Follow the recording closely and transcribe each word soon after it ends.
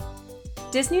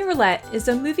Disney Roulette is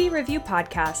a movie review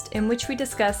podcast in which we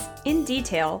discuss, in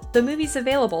detail, the movies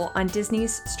available on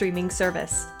Disney's streaming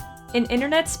service. In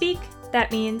internet speak, that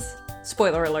means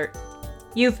spoiler alert.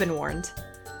 You've been warned.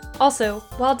 Also,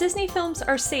 while Disney films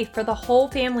are safe for the whole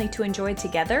family to enjoy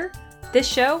together, this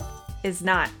show is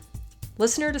not.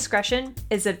 Listener discretion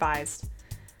is advised.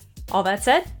 All that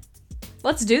said,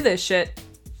 let's do this shit.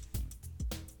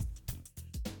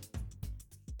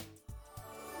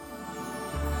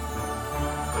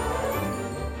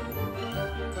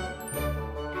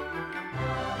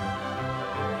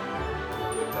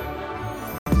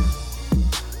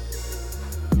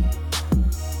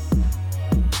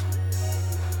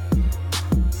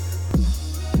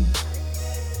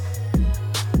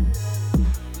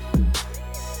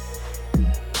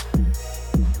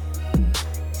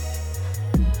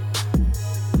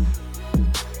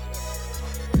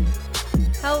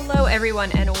 Hello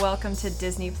everyone and welcome to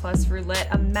Disney Plus Roulette,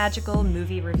 a magical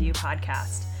movie review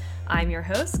podcast. I'm your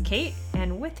host, Kate,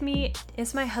 and with me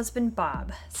is my husband,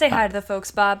 Bob. Say hi to the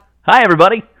folks, Bob. Hi,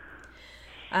 everybody.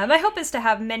 My hope is to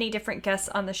have many different guests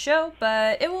on the show,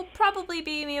 but it will probably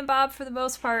be me and Bob for the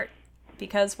most part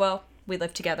because, well, we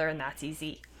live together and that's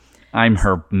easy. I'm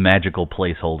her magical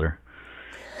placeholder.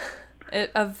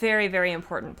 A very, very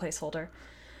important placeholder.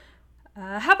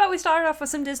 How about we start off with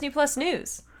some Disney Plus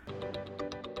news?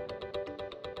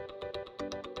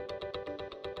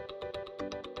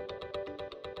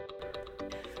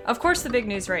 Of course, the big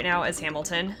news right now is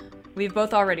Hamilton. We've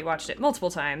both already watched it multiple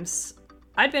times.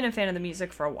 I'd been a fan of the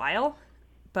music for a while,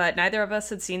 but neither of us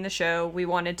had seen the show. We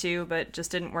wanted to, but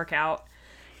just didn't work out.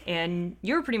 And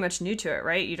you were pretty much new to it,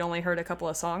 right? You'd only heard a couple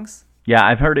of songs? Yeah,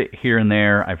 I've heard it here and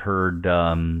there. I've heard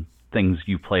things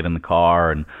you played in the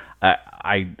car, and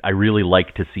I really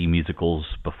like to see musicals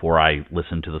before I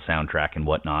listen to the soundtrack and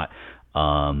whatnot.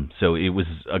 So it was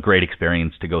a great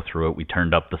experience to go through it. We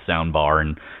turned up the sound bar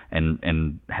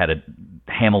and had a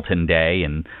Hamilton day,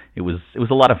 and it was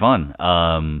a lot of fun.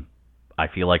 I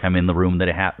feel like I'm in the room that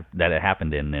it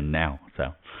happened in now.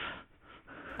 So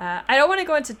I don't want to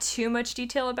go into too much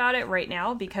detail about it right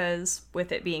now because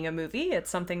with it being a movie, it's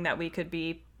something that we could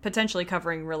be potentially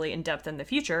covering really in depth in the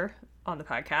future on the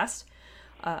podcast.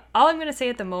 All I'm going to say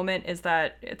at the moment is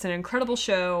that it's an incredible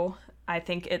show. I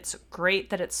think it's great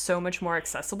that it's so much more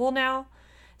accessible now.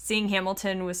 Seeing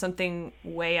Hamilton was something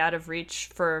way out of reach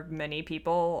for many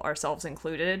people, ourselves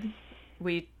included.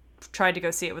 We tried to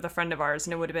go see it with a friend of ours,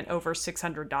 and it would have been over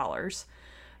 $600.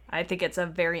 I think it's a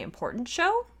very important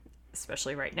show,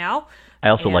 especially right now. I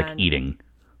also like eating.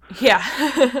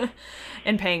 Yeah.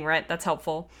 And paying rent. That's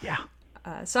helpful. Yeah.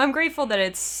 So I'm grateful that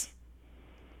it's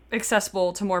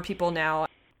accessible to more people now.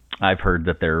 I've heard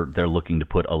that they're looking to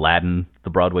put Aladdin, the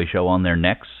Broadway show, on there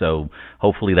next, so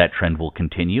hopefully that trend will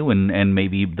continue, and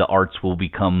maybe the arts will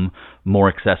become more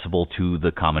accessible to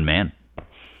the common man.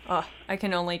 Oh, I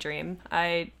can only dream.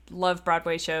 I love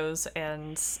Broadway shows,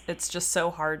 and it's just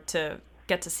so hard to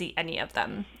get to see any of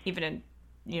them. Even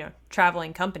in,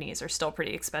 traveling companies are still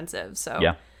pretty expensive, so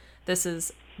yeah. This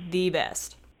is the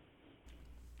best.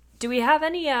 Do we have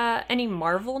any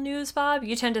Marvel news, Bob?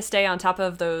 You tend to stay on top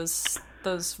of those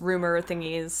rumor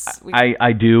thingies.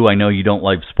 I do. I know you don't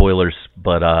like spoilers,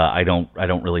 but I don't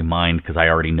really mind because I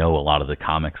already know a lot of the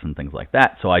comics and things like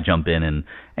that. So I jump in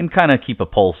and kind of keep a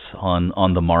pulse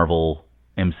on the Marvel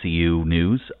MCU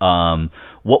news.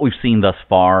 What we've seen thus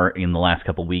far in the last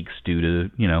couple of weeks due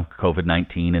to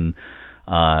COVID-19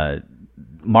 and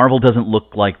Marvel doesn't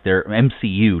look like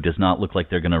MCU does not look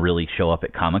like they're going to really show up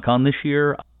at Comic-Con this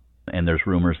year. And there's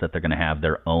rumors that they're going to have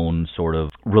their own sort of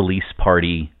release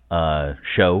party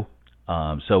show.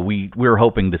 So we're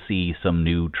hoping to see some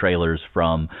new trailers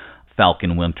from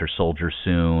Falcon Winter Soldier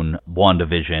soon,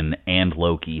 WandaVision, and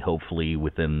Loki, hopefully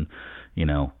within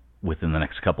the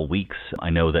next couple weeks. I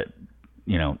know that,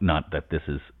 not that this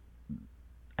is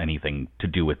anything to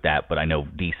do with that, but I know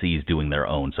DC is doing their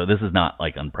own. So this is not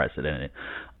like unprecedented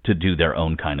to do their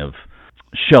own kind of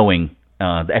showing.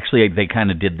 Actually, they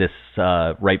kind of did this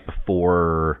right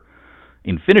before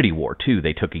Infinity War, too.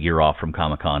 They took a year off from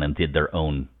Comic-Con and did their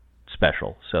own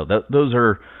special. So those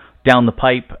are down the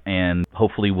pipe, and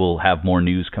hopefully we'll have more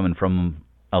news coming from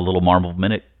a little Marvel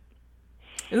Minute.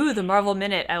 Ooh, the Marvel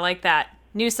Minute. I like that.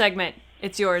 New segment.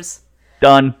 It's yours.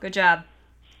 Done. Good job.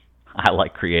 I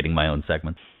like creating my own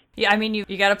segments. Yeah, I mean, you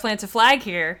got to plant a flag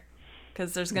here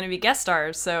because there's going to be guest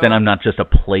stars. So then I'm not just a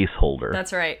placeholder.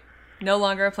 That's right. No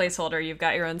longer a placeholder. You've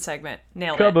got your own segment.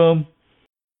 Nailed it. Kaboom.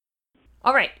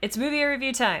 All right, it's movie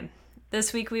review time.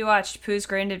 This week we watched Pooh's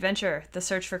Grand Adventure, The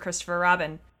Search for Christopher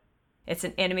Robin. It's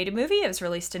an animated movie. It was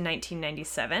released in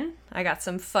 1997. I got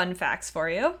some fun facts for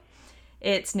you.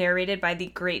 It's narrated by the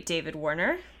great David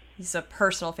Warner. He's a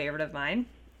personal favorite of mine.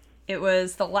 It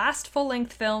was the last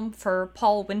full-length film for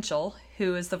Paul Winchell,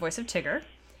 who is the voice of Tigger.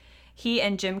 He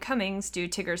and Jim Cummings do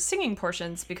Tigger's singing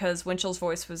portions because Winchell's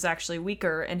voice was actually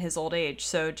weaker in his old age,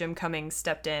 so Jim Cummings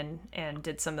stepped in and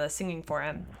did some of the singing for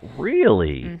him.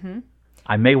 Really? Mm-hmm.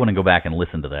 I may want to go back and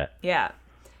listen to that. Yeah.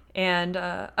 And,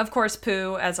 of course,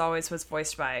 Pooh, as always, was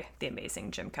voiced by the amazing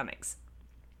Jim Cummings.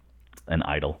 An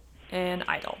idol. An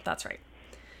idol, that's right.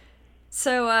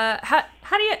 So, how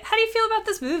do you feel about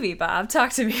this movie, Bob?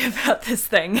 Talk to me about this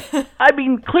thing. I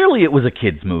mean, clearly it was a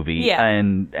kids' movie, yeah,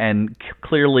 and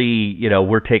clearly, you know,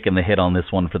 we're taking the hit on this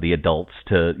one for the adults.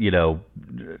 To, you know,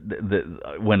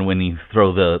 when you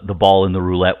throw the ball in the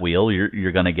roulette wheel,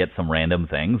 you're going to get some random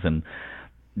things, and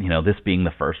you know, this being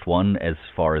the first one, as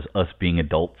far as us being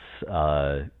adults,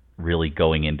 really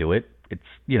going into it, it's,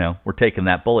 you know, we're taking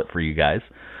that bullet for you guys.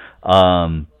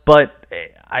 But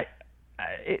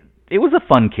it was a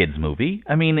fun kids movie.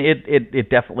 I mean, it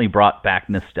definitely brought back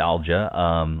nostalgia.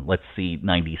 Let's see,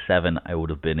 97, I would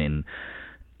have been in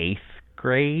 8th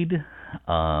grade,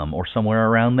 or somewhere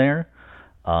around there.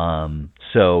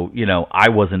 So, you know, I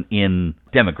wasn't in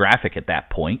demographic at that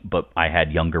point, but I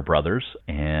had younger brothers,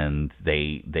 and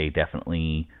they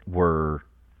definitely were,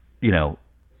 you know,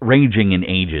 ranging in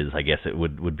ages, I guess it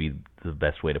would be the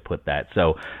best way to put that.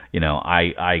 So, you know,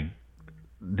 I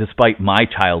despite my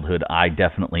childhood, I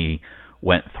definitely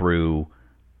went through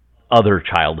other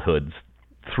childhoods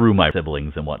through my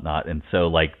siblings and whatnot. And so,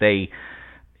 like, they,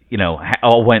 you know,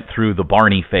 all went through the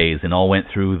Barney phase and all went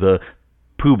through the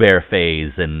Pooh Bear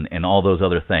phase and all those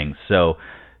other things. So,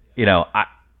 you know,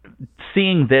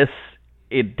 seeing this,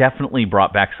 it definitely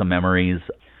brought back some memories.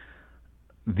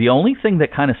 The only thing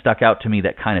that kind of stuck out to me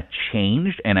that kind of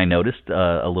changed, and I noticed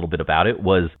a little bit about it,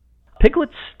 was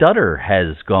Piglet's stutter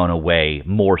has gone away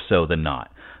more so than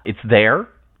not. It's there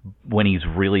when he's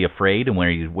really afraid and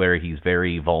where he's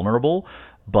very vulnerable,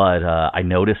 but I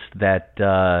noticed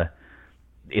that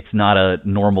it's not a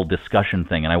normal discussion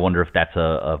thing, and I wonder if that's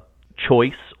a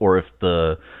choice or if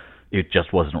it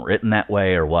just wasn't written that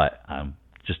way or what.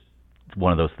 Just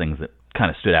one of those things that kind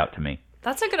of stood out to me.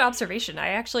 That's a good observation. I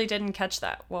actually didn't catch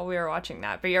that while we were watching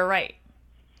that, but you're right.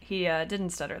 He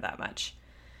didn't stutter that much.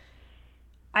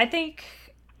 I think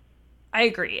I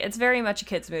agree. It's very much a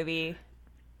kids movie.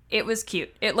 It was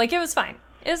cute. It was fine.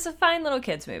 It was a fine little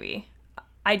kids movie.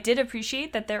 I did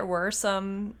appreciate that there were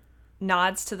some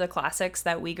nods to the classics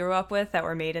that we grew up with that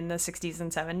were made in the 60s and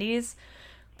 70s.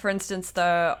 For instance,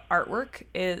 the artwork,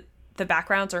 the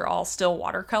backgrounds are all still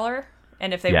watercolor.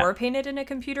 And if they were painted in a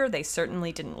computer, they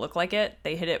certainly didn't look like it.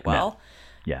 They hit it well.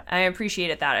 Yeah. I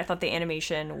appreciated that. I thought the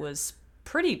animation was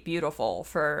pretty beautiful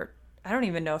for... I don't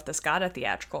even know if this got a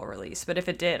theatrical release, but if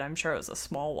it did, I'm sure it was a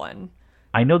small one.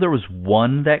 I know there was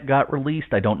one that got released.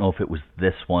 I don't know if it was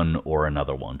this one or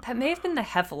another one. That may have been the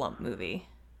Heffalump movie.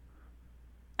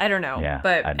 I don't know. Yeah,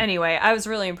 but anyway, I was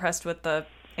really impressed with the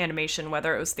animation,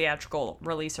 whether it was theatrical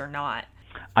release or not.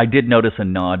 I did notice a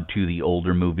nod to the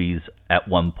older movies. At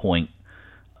one point,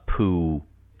 Pooh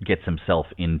gets himself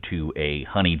into a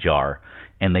honey jar,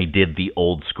 and they did the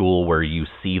old school where you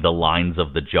see the lines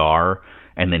of the jar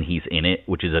and then he's in it,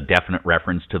 which is a definite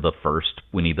reference to the first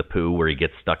Winnie the Pooh where he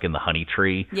gets stuck in the honey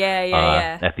tree.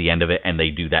 Yeah. At the end of it, and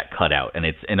they do that cutout, and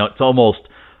it's almost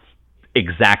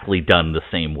exactly done the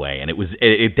same way, and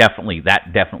it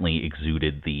definitely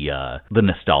exuded the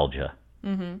nostalgia.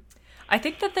 Mm-hmm. I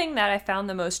think the thing that I found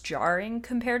the most jarring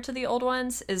compared to the old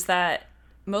ones is that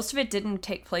most of it didn't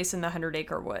take place in the 100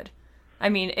 Acre Wood. I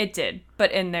mean, it did,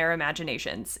 but in their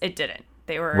imaginations, it didn't.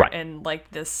 They were in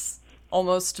like this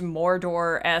almost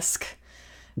Mordor-esque,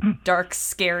 dark,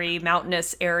 scary,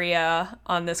 mountainous area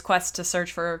on this quest to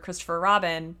search for Christopher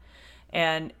Robin,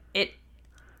 and it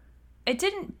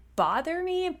didn't bother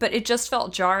me, but it just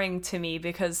felt jarring to me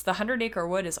because the 100 Acre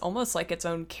Wood is almost like its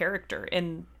own character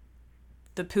in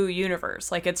the Pooh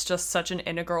universe. Like, it's just such an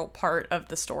integral part of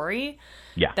the story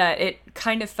that it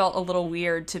kind of felt a little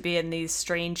weird to be in these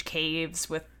strange caves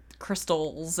with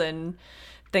crystals and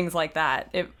things like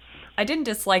that. I didn't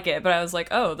dislike it, but I was like,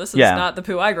 oh, this is not the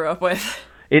Pooh I grew up with.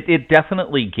 It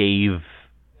definitely gave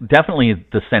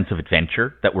the sense of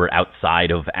adventure that we're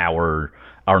outside of our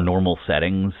normal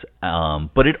settings,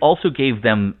 but it also gave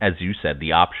them, as you said,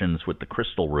 the options with the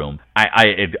crystal room.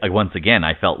 I once again,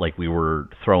 I felt like we were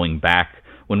throwing back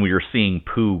when we were seeing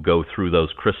Pooh go through those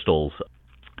crystals.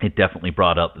 It definitely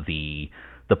brought up the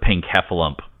pink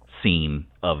heffalump scene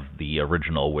of the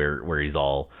original where he's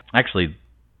all actually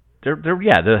the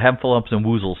heffalumps and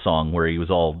Woozle song where he was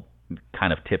all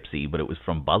kind of tipsy, but it was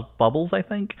from Bubbles, I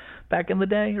think, back in the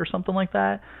day or something like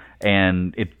that,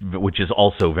 and which is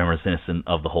also very reminiscent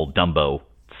of the whole Dumbo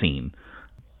scene.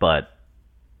 But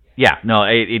yeah, no,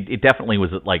 it definitely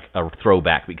was like a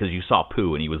throwback because you saw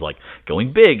Pooh and he was like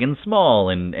going big and small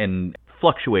and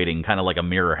fluctuating, kind of like a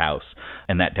mirror house,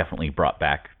 and that definitely brought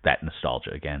back that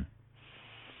nostalgia again.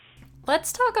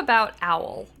 Let's talk about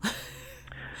Owl.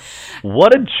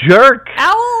 What a jerk!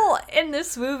 Owl in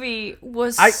this movie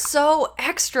was so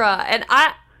extra, and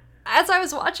as I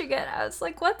was watching it, I was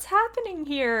like, what's happening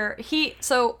here?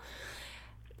 So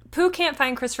Pooh can't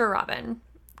find Christopher Robin.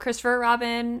 Christopher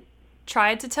Robin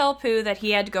tried to tell Pooh that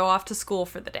he had to go off to school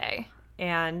for the day,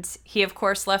 and he of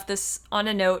course left this on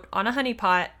a note on a honey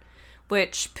pot,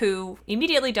 which Pooh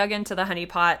immediately dug into the honey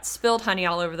pot, spilled honey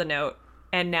all over the note,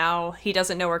 and now he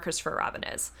doesn't know where Christopher Robin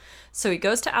is. So he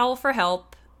goes to Owl for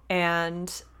help,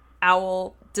 and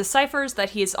Owl deciphers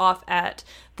that he's off at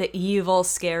the evil,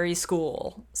 scary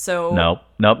school. So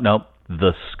Nope.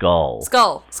 The skull.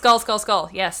 Skull.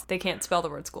 Yes, they can't spell the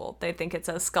word school. They think it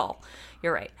says skull.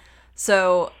 You're right.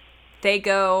 So they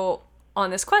go on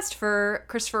this quest for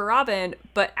Christopher Robin,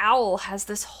 but Owl has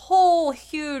this whole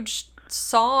huge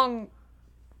song,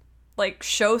 like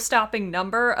show-stopping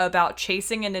number about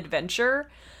chasing an adventure,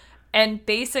 and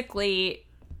basically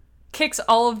kicks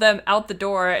all of them out the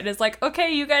door and is like,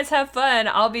 okay, you guys have fun.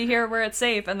 I'll be here where it's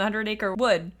safe in the 100-acre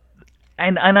wood.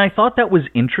 And I thought that was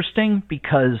interesting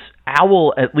because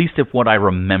Owl, at least if what I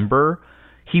remember,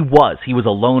 he was a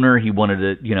loner. He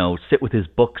wanted to, sit with his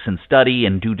books and study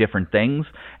and do different things.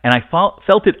 And I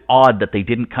felt it odd that they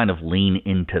didn't kind of lean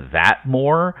into that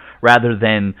more rather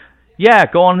than, yeah,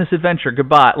 go on this adventure,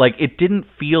 goodbye. Like, it didn't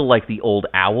feel like the old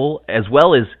Owl, as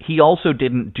well as he also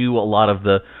didn't do a lot of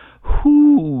the,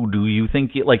 who do you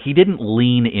think, he didn't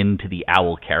lean into the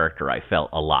Owl character, I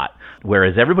felt, a lot.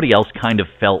 Whereas everybody else kind of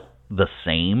felt the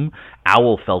same.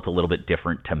 Owl felt a little bit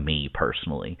different to me,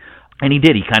 personally. And he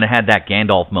did. He kind of had that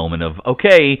Gandalf moment of,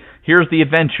 okay, here's the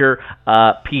adventure,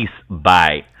 peace,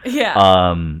 bye. Yeah.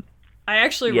 I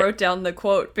actually wrote down the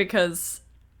quote because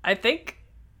I think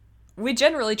we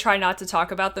generally try not to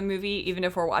talk about the movie even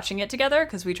if we're watching it together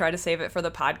because we try to save it for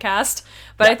the podcast.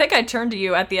 But I think I turned to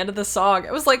you at the end of the song.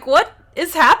 It was like, what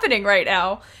is happening right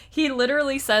now? He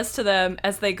literally says to them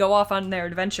as they go off on their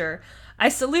adventure, I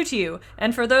salute you,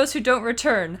 and for those who don't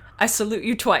return, I salute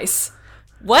you twice.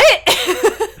 What?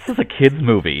 This is a kid's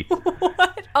movie.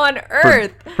 What on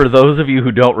earth? For those of you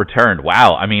who don't return,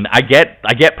 wow. I mean, I get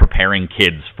preparing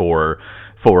kids for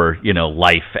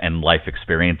life and life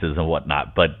experiences and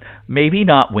whatnot, but maybe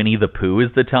not Winnie the Pooh is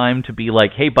the time to be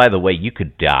like, hey, by the way, you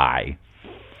could die.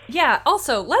 Yeah.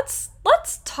 Also, let's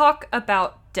talk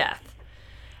about death.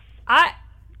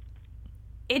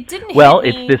 It didn't. Well,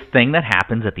 hit me. It's this thing that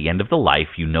happens at the end of the life.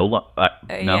 No.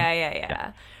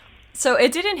 Yeah. So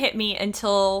it didn't hit me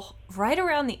until right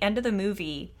around the end of the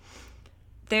movie.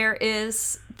 There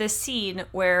is this scene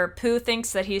where Pooh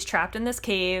thinks that he's trapped in this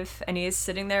cave and he's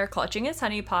sitting there clutching his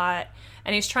honey pot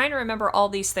and he's trying to remember all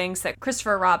these things that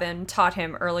Christopher Robin taught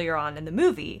him earlier on in the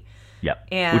movie. Yep.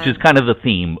 Which is kind of the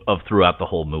theme of throughout the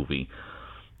whole movie.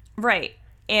 Right.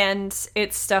 And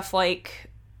it's stuff like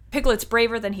Piglet's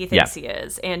braver than he thinks he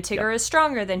is, and Tigger is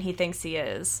stronger than he thinks he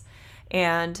is.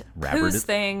 And Pooh's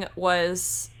thing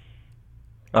was...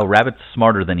 Oh, Rabbit's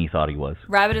smarter than he thought he was.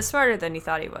 Rabbit is smarter than he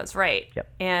thought he was, right.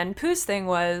 Yep. And Pooh's thing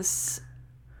was,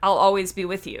 I'll always be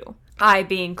with you. I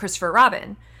being Christopher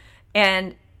Robin.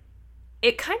 And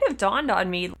it kind of dawned on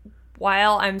me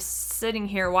while I'm sitting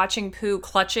here watching Pooh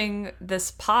clutching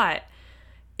this pot,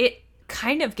 it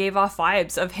kind of gave off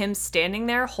vibes of him standing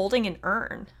there holding an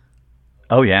urn.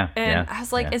 Oh, yeah. And I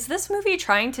was like, is this movie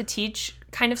trying to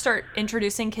start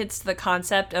introducing kids to the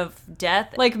concept of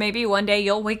death? Like, maybe one day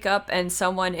you'll wake up and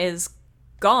someone is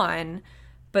gone,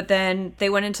 but then they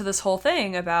went into this whole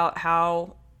thing about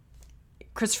how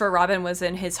Christopher Robin was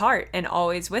in his heart and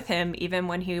always with him, even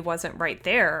when he wasn't right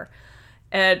there.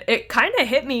 And it kind of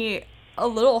hit me a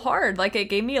little hard. Like, it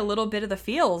gave me a little bit of the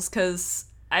feels, because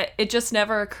it just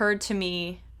never occurred to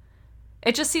me.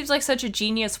 It just seems like such a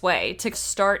genius way to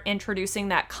start introducing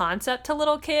that concept to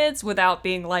little kids without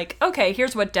being like, okay,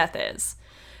 here's what death is.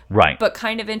 Right. But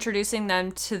kind of introducing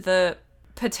them to the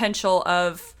potential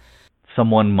of...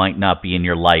 someone might not be in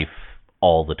your life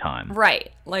all the time.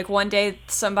 Right. Like, one day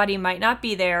somebody might not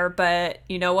be there, but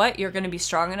you know what? You're going to be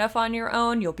strong enough on your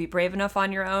own, you'll be brave enough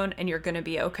on your own, and you're going to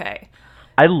be okay.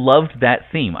 I loved that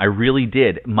theme. I really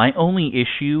did. My only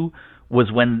issue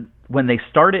was when they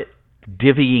started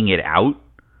divvying it out,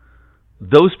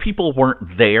 those people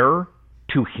weren't there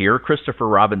to hear Christopher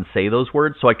Robin say those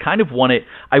words, so I kind of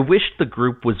I wished the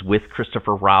group was with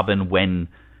Christopher Robin when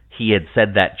he had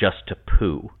said that just to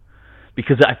Pooh.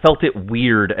 Because I felt it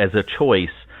weird as a choice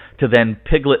to then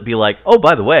Piglet be like, oh,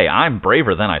 by the way, I'm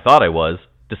braver than I thought I was,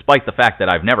 despite the fact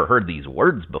that I've never heard these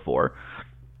words before.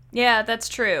 Yeah, that's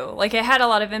true. Like, it had a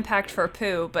lot of impact for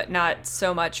Pooh, but not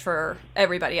so much for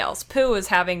everybody else. Pooh was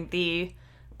having the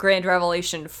grand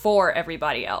revelation for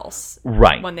everybody else.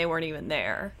 Right. When they weren't even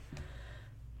there.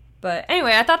 But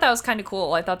anyway, I thought that was kind of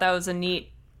cool. I thought that was a neat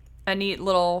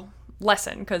little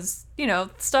lesson, because, you know,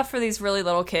 stuff for these really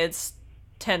little kids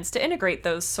tends to integrate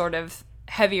those sort of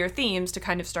heavier themes to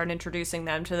kind of start introducing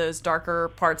them to those darker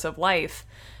parts of life.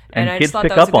 And I kids just thought pick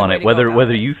that was up a good on way it, to go about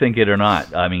whether it. you think it or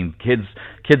not. I mean,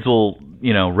 kids will,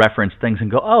 you know, reference things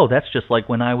and go, oh, that's just like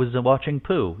when I was watching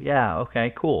Pooh. Yeah,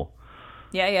 okay, cool.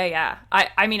 Yeah.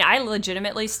 I mean, I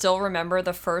legitimately still remember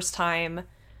the first time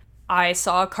I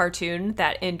saw a cartoon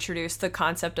that introduced the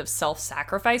concept of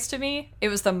self-sacrifice to me. It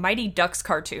was the Mighty Ducks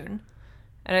cartoon.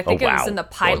 And I think it was in the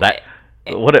pilot.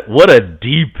 What a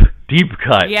deep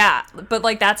cut. Yeah, but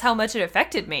like that's how much it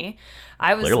affected me.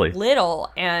 I was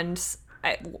little, and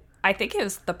I think it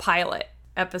was the pilot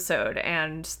episode,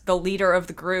 and the leader of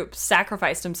the group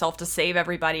sacrificed himself to save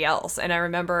everybody else. And I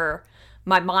remember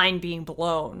my mind being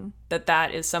blown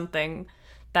that is something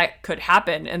that could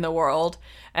happen in the world.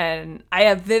 And I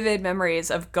have vivid memories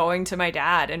of going to my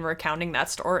dad and recounting that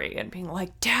story and being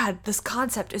like, Dad, this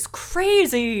concept is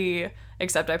crazy.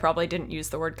 Except I probably didn't use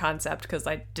the word concept because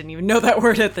I didn't even know that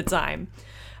word at the time.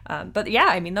 But yeah,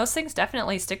 I mean, those things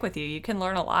definitely stick with you. You can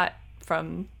learn a lot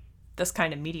from this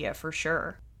kind of media for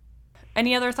sure.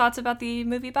 Any other thoughts about the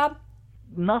movie, Bob?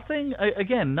 Nothing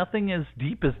as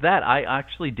deep as that. I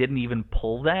actually didn't even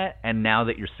pull that, and now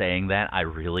that you're saying that, I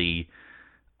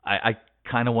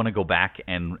kind of want to go back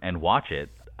and watch it.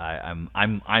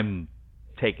 I'm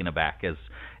taken aback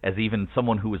as even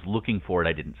someone who was looking for it.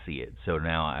 I didn't see it, so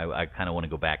now I kind of want to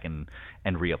go back and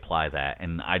reapply that.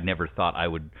 And I never thought I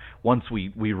would. Once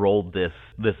we rolled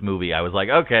this movie, I was like,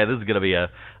 okay, this is gonna be a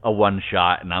one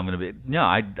shot, and I'm gonna be no.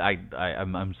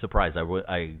 I'm surprised.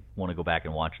 I want to go back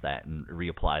and watch that and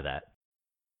reapply that.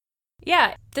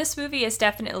 Yeah, this movie is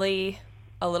definitely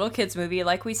a little kid's movie.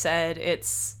 Like we said,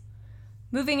 it's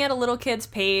moving at a little kid's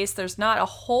pace. There's not a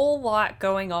whole lot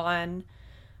going on,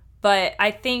 but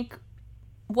I think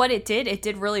what it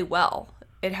did really well.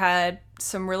 It had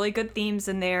some really good themes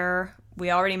in there.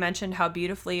 We already mentioned how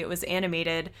beautifully it was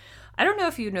animated. I don't know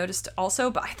if you noticed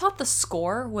also, but I thought the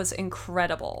score was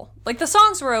incredible. Like, the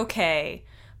songs were okay,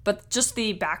 but just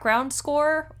the background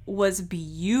score was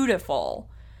beautiful.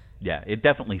 Yeah, it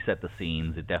definitely set the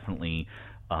scenes. It definitely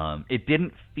it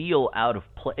didn't feel out of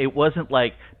place. It wasn't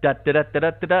like da da da da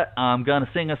da da da. I'm gonna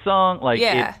sing a song. Like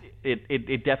yeah.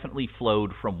 It definitely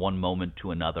flowed from one moment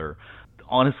to another.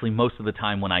 Honestly, most of the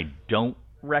time when I don't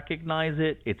recognize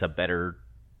it, it's a better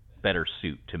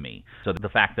suit to me. So the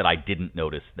fact that I didn't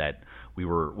notice that we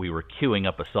were queuing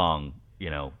up a song, you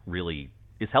know, really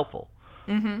is helpful.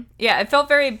 Mm-hmm. Yeah, it felt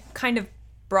very kind of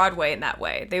Broadway in that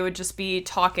way. They would just be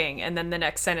talking, and then the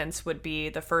next sentence would be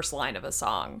the first line of a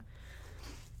song,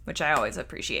 which I always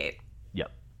appreciate.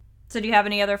 Yep. So do you have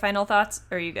any other final thoughts,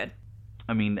 or are you good?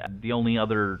 I mean, the only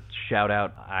other shout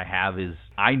out I have is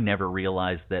I never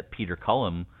realized that Peter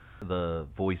Cullum, the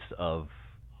voice of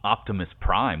Optimus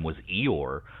Prime, was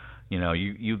Eeyore. You know,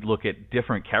 you look at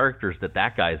different characters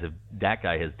that guy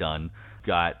has done.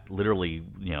 Got literally,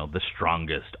 you know, the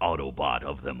strongest Autobot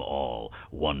of them all.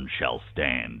 One shall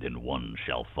stand and one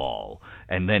shall fall.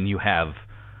 And then you have,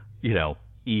 you know,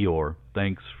 Eeyore,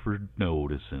 thanks for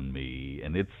noticing me.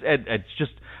 And it's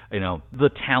just, you know, the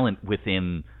talent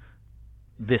within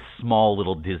this small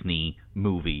little Disney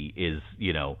movie is,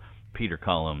 you know, Peter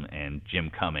Cullum and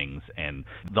Jim Cummings and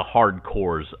the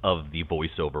hardcores of the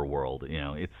voiceover world. You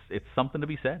know, it's something to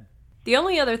be said. The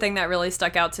only other thing that really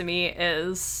stuck out to me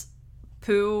is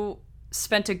Pooh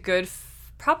spent a good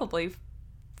probably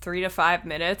 3 to 5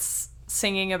 minutes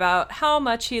singing about how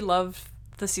much he loved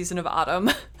the season of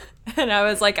autumn. And I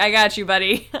was like, I got you,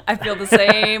 buddy. I feel the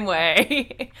same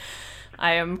way.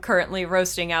 I am currently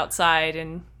roasting outside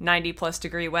in 90+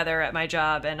 degree weather at my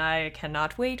job, and I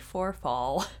cannot wait for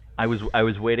fall. I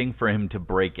was waiting for him to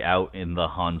break out in the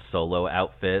Han Solo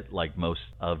outfit like most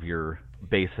of your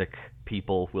basic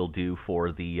people will do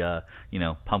for the you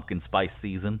know, pumpkin spice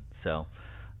season. So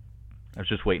I was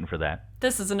just waiting for that.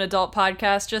 This is an adult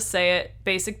podcast. Just say it.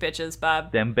 Basic bitches,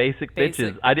 Bob. Them basic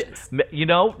bitches. You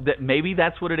know, that maybe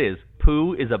that's what it is.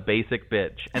 Pooh is a basic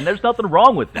bitch, and there's nothing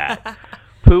wrong with that.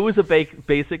 Pooh is a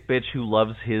basic bitch who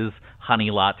loves his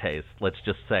honey lattes. Let's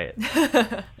just say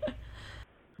it.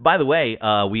 By the way,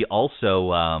 we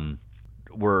also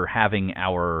were having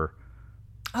our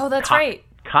right.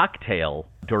 cocktail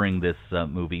during this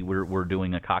movie. We're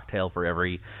doing a cocktail for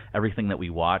everything that we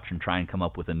watch and try and come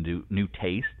up with a new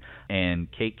taste.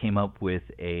 And Kate came up with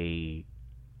a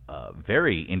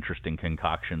very interesting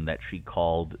concoction that she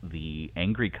called the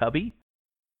Angry Cubby.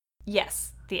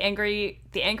 Yes, the Angry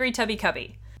Tubby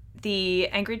Cubby. The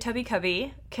Angry Tubby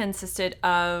Cubby consisted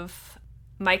of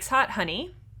Mike's Hot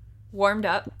Honey, warmed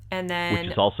up, and then...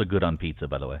 Which is also good on pizza,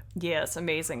 by the way. Yes,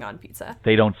 amazing on pizza.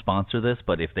 They don't sponsor this,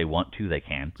 but if they want to, they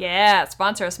can. Yeah,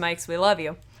 sponsor us, Mike's. We love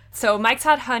you. So Mike's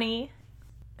Hot Honey,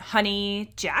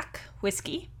 Honey Jack,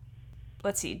 whiskey,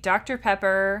 let's see, Dr.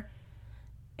 Pepper,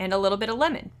 and a little bit of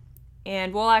lemon.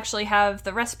 And we'll actually have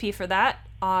the recipe for that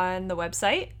on the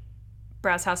website,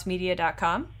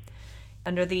 browshousemedia.com.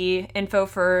 Under the info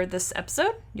for this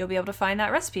episode, you'll be able to find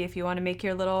that recipe if you want to make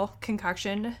your little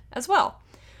concoction as well.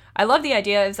 I love the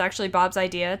idea. It was actually Bob's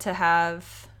idea to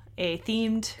have a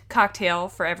themed cocktail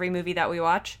for every movie that we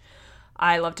watch.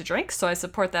 I love to drink, so I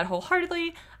support that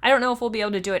wholeheartedly. I don't know if we'll be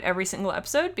able to do it every single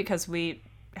episode because we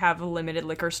have a limited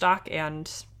liquor stock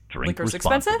and liquor's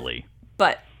expensive.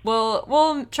 But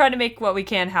we'll try to make what we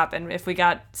can happen if we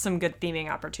got some good theming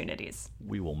opportunities.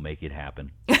 We will make it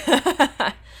happen.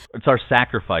 It's our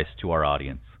sacrifice to our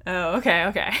audience. Oh,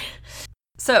 okay.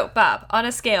 So, Bob, on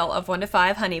a scale of 1 to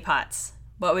 5 honey pots,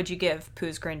 what would you give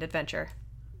Pooh's Grand Adventure?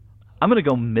 I'm going to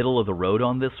go middle of the road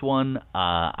on this one.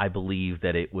 I believe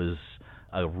that it was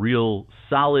a real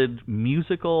solid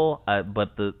musical,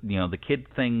 but the kid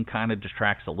thing kind of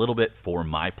distracts a little bit for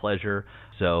my pleasure.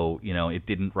 So, it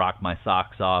didn't rock my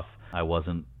socks off. I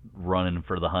wasn't running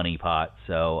for the honey pot.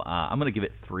 So I'm going to give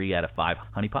it 3 out of 5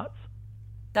 honey pots.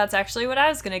 That's actually what I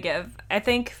was going to give. I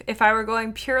think if I were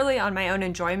going purely on my own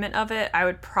enjoyment of it, I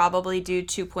would probably do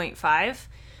 2.5.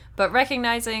 But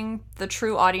recognizing the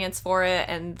true audience for it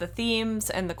and the themes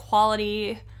and the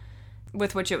quality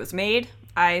with which it was made,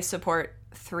 I support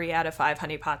 3 out of 5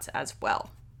 honey pots as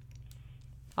well.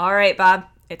 All right, Bob,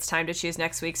 it's time to choose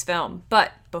next week's film.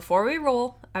 But before we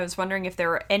roll, I was wondering if there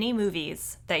were any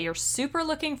movies that you're super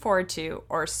looking forward to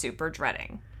or super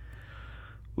dreading.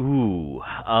 Ooh,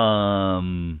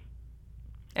 And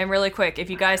really quick, if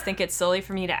you guys think it's silly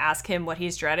for me to ask him what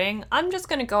he's dreading, I'm just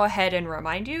going to go ahead and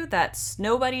remind you that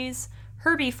Snow Buddies,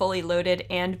 Herbie Fully Loaded,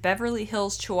 and Beverly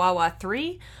Hills Chihuahua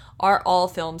 3 are all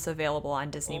films available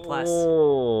on Disney+.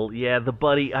 Oh, yeah,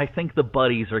 I think the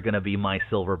buddies are going to be my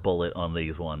silver bullet on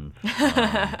these ones.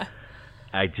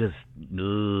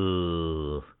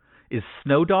 Is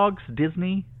Snow Dogs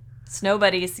Disney? Snow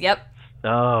Buddies, yep.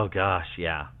 Oh gosh,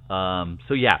 yeah.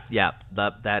 So yeah.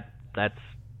 That's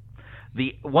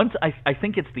the once I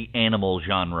think it's the animal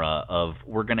genre of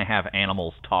we're gonna have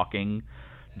animals talking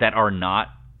that are not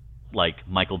like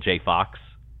Michael J. Fox.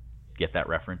 Get that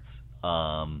reference?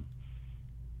 Homeward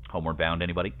Bound.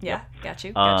 Anybody? Yeah, yep. Got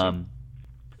you.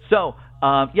 So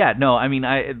yeah, no, I mean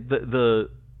the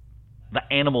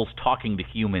animals talking to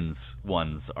humans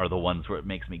ones are the ones where it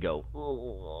makes me go,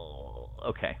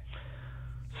 okay.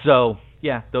 So,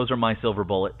 yeah, those are my silver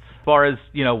bullets. As far as,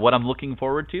 what I'm looking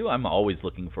forward to, I'm always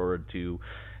looking forward to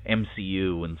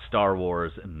MCU and Star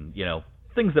Wars and,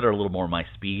 things that are a little more my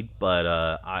speed, but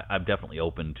I'm definitely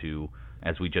open to,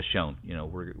 as we just shown,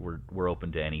 we're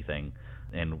open to anything.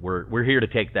 And we're here to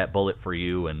take that bullet for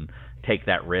you and take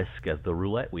that risk as the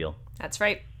roulette wheel. That's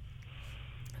right.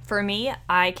 For me,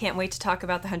 I can't wait to talk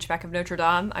about The Hunchback of Notre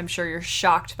Dame. I'm sure you're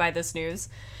shocked by this news.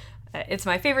 It's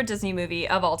my favorite Disney movie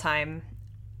of all time.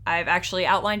 I've actually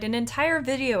outlined an entire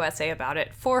video essay about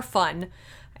it for fun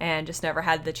and just never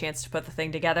had the chance to put the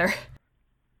thing together.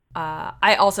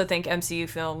 I also think MCU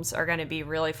films are going to be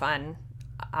really fun.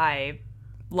 I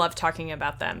love talking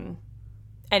about them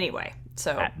anyway.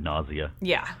 So ad nausea.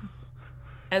 Yeah.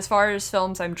 As far as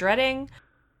films I'm dreading,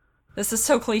 this is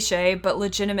so cliche, but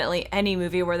legitimately any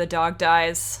movie where the dog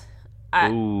dies.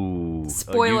 Ooh.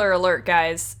 Spoiler alert,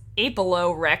 guys. 8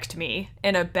 Below wrecked me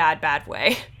in a bad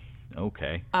way.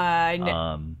 Okay.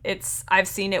 I've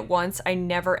seen it once. I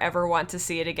never ever want to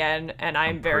see it again, and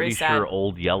I'm very sad. Pretty sure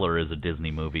Old Yeller is a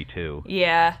Disney movie too.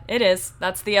 Yeah, it is.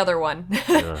 That's the other one.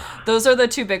 Those are the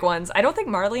 2 big ones. I don't think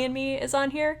Marley and Me is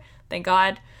on here, thank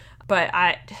God. But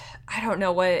I don't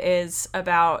know what it is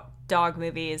about dog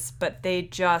movies, but they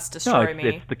just destroy me.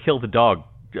 It's the kill the dog.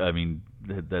 I mean,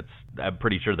 I'm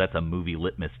pretty sure that's a movie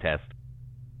litmus test.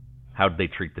 How'd they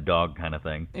treat the dog kind of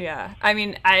thing. Yeah. I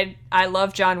mean, I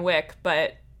love John Wick,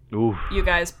 but oof. You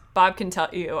guys, Bob can tell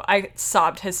you, I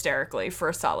sobbed hysterically for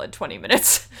a solid 20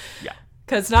 minutes. Yeah.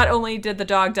 Because not only did the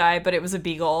dog die, but it was a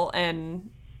beagle, and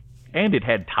it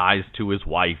had ties to his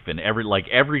wife and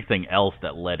everything else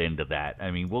that led into that.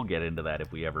 I mean, we'll get into that if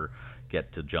we ever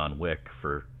get to John Wick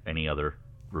for any other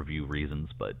review reasons,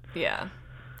 but yeah.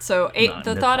 So Not in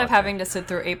the this thought of podcast. having to sit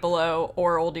through Eight Below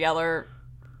or Old Yeller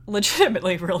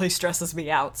legitimately really stresses me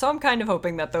out. So I'm kind of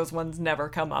hoping that those ones never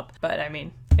come up. But I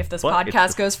mean, if this But it's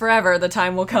podcast goes forever, the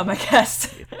time will come, I guess.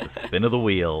 The spin of the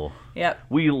wheel. Yep.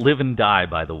 We live and die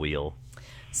by the wheel.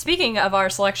 Speaking of our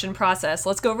selection process,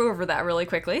 let's go over that really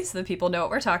quickly so that people know what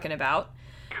we're talking about.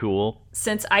 Cool.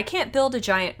 Since I can't build a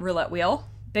giant roulette wheel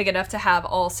big enough to have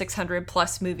all 600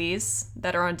 plus movies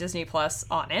that are on Disney Plus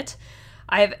on it,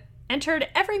 I've entered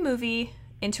every movie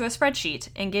into a spreadsheet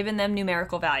and given them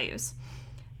numerical values.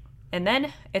 And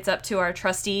then it's up to our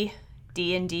trusty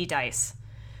D&D dice.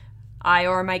 I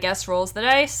or my guest rolls the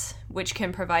dice, which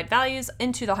can provide values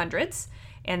into the hundreds,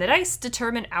 and the dice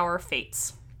determine our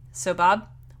fates. So Bob,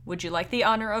 would you like the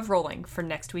honor of rolling for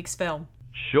next week's film?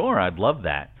 Sure, I'd love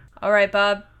that. All right,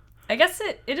 Bob. I guess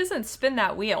it isn't spin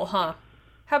that wheel, huh?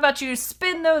 How about you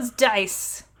spin those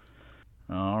dice?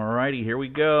 Alrighty, here we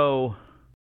go.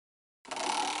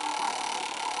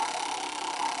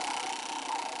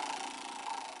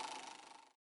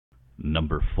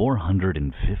 Number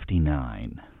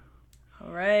 459.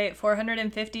 All right,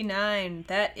 459.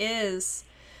 That is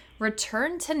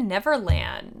Return to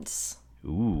Neverland.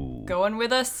 Ooh. Going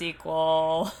with a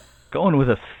sequel. Going with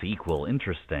a sequel.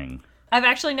 Interesting. I've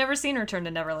actually never seen Return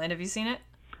to Neverland. Have you seen it?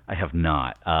 I have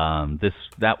not.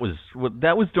 That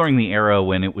was during the era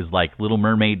when it was like Little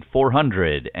Mermaid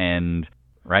 400 and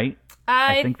right?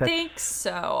 I think think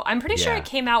so. I'm pretty sure Yeah. it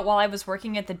came out while I was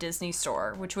working at the Disney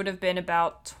store, which would have been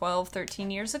about 12,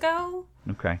 13 years ago.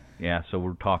 Okay. Yeah, so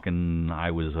we're talking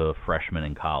I was a freshman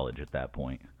in college at that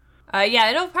point. Yeah,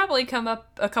 it'll probably come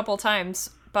up a couple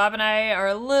times. Bob and I are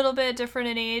a little bit different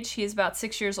in age. He's about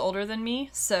 6 years older than me,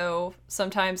 so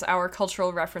sometimes our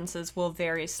cultural references will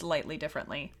vary slightly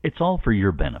differently. It's all for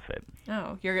your benefit.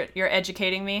 Oh, you're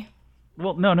educating me?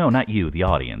 Well, no, not you, the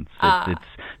audience. It's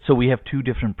so we have two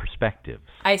different perspectives.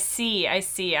 I see. I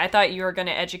thought you were going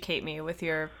to educate me with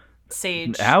your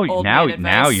sage Now old man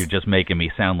advice. you're just making me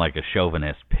sound like a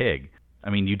chauvinist pig. I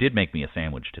mean, you did make me a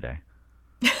sandwich today.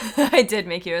 I did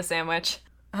make you a sandwich.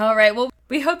 All right, well,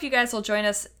 we hope you guys will join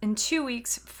us in 2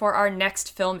 weeks for our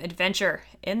next film adventure.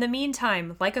 In the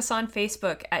meantime, like us on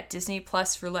Facebook at Disney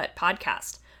Plus Roulette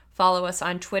Podcast. Follow us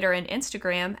on Twitter and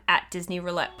Instagram at Disney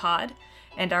Roulette Pod.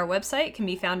 And our website can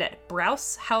be found at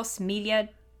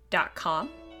browsehousemedia.com,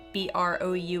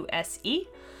 BROUSE,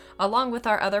 along with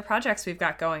our other projects we've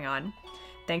got going on.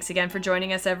 Thanks again for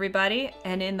joining us, everybody.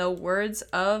 And in the words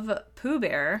of Pooh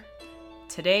Bear,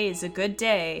 today is a good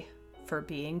day for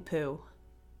being Pooh.